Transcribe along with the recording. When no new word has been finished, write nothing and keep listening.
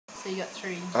So you got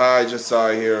 3. Hi,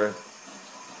 Josiah here.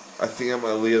 I think I'm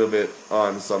a little bit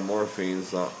on some morphine,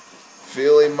 so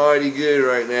feeling mighty good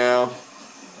right now.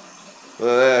 Look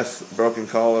at this. Broken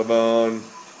collarbone,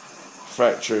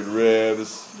 fractured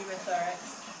ribs.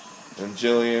 Pneumothorax. And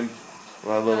Jillian,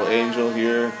 my little angel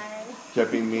here,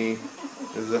 keeping me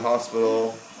in the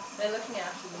hospital. They're looking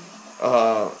after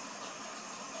you.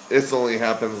 This only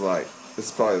happens this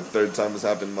is probably the 3rd time it's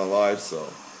happened in my life, so.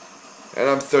 And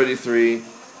I'm 33.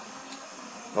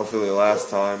 Hopefully the last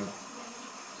time.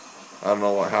 I don't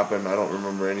know what happened. I don't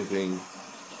remember anything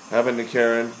happened to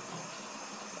Keirin.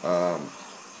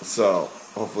 So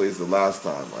hopefully it's the last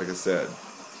time. Like I said,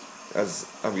 as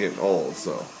I'm getting old,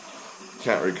 so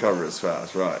can't recover as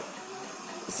fast, right?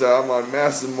 So I'm on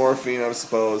massive morphine, I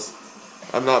suppose.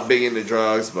 I'm not big into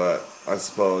drugs, but I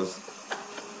suppose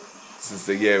since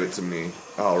they gave it to me,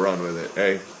 I'll run with it.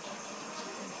 Hey,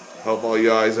 hope all you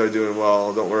guys are doing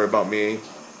well. Don't worry about me.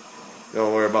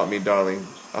 Don't worry about me, darling.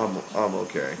 I'm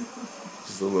okay.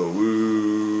 Just a little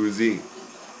woozy.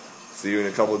 See you in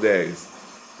a couple of days.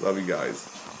 Love you guys.